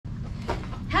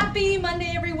Happy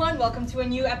Monday, everyone. Welcome to a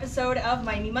new episode of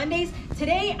Miami Mondays.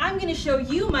 Today, I'm going to show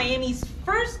you Miami's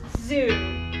first zoo.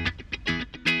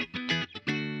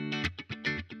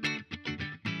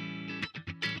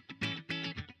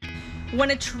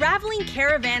 When a traveling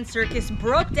caravan circus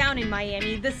broke down in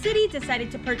Miami, the city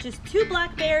decided to purchase 2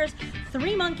 black bears,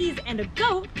 3 monkeys, and a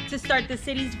goat to start the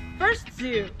city's first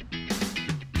zoo.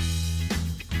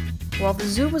 While the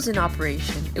zoo was in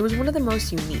operation, it was one of the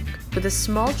most unique, with a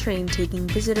small train taking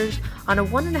visitors on a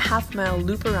 1.5-mile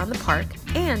loop around the park,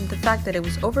 and the fact that it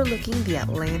was overlooking the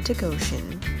Atlantic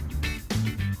Ocean.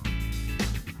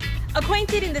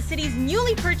 Acquainted in the city's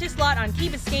newly purchased lot on Key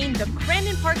Biscayne, the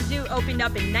Crandon Park Zoo opened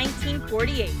up in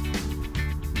 1948.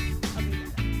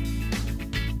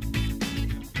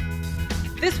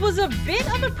 This was a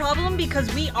bit of a problem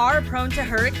because we are prone to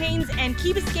hurricanes, and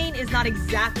Key Biscayne is not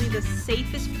exactly the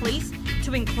safest place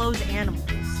to enclose animals.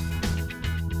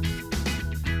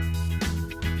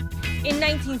 In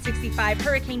 1965,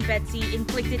 Hurricane Betsy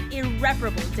inflicted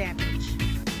irreparable damage.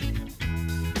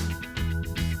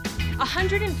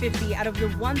 150 out of the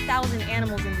 1,000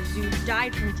 animals in the zoo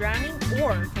died from drowning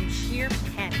or from sheer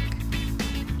panic.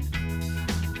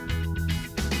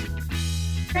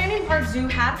 Crandon Park Zoo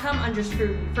had come under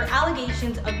scrutiny for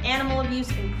allegations of animal abuse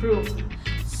and cruelty.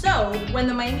 So, when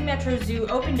the Miami Metro Zoo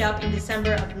opened up in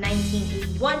December of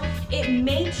 1981, it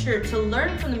made sure to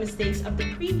learn from the mistakes of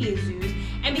the previous zoos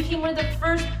and became one of the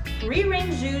first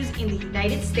free-range zoos in the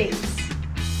United States.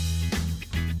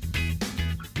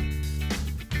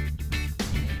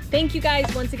 Thank you guys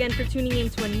once again for tuning in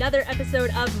to another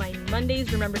episode of Miami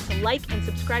Mondays. Remember to like and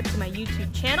subscribe to my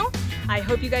YouTube channel. I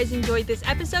hope you guys enjoyed this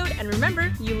episode, and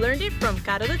remember, you learned it from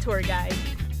Caro the tour guide.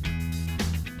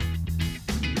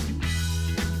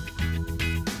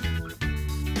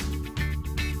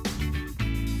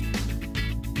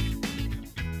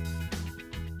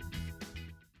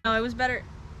 No, it was better.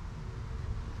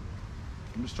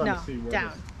 I'm just trying to see where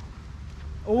down.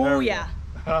 Oh yeah.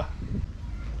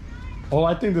 Oh,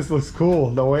 I think this looks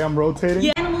cool. The way I'm rotating.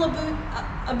 Yeah, animal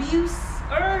abuse.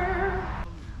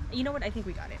 You know what? I think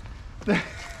we got it.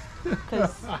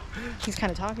 Because he's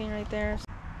kind of talking right there.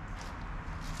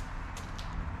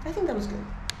 I think that was good.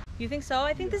 You think so?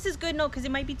 I think this is good. No, because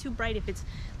it might be too bright if it's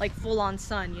like full on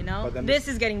sun, you know? This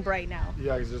is getting bright now.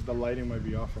 Yeah, it's just the lighting might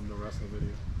be off from the rest of the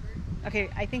video. Okay,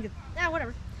 I think it's,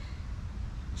 whatever.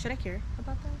 Should I care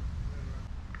about that?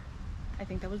 I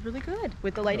think that was really good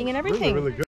with the lighting and everything. Really,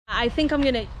 really good. I think I'm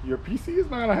gonna. Your PC is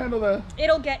not gonna handle that.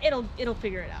 It'll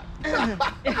figure it out.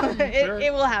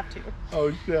 It will have to.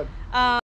 Oh shit.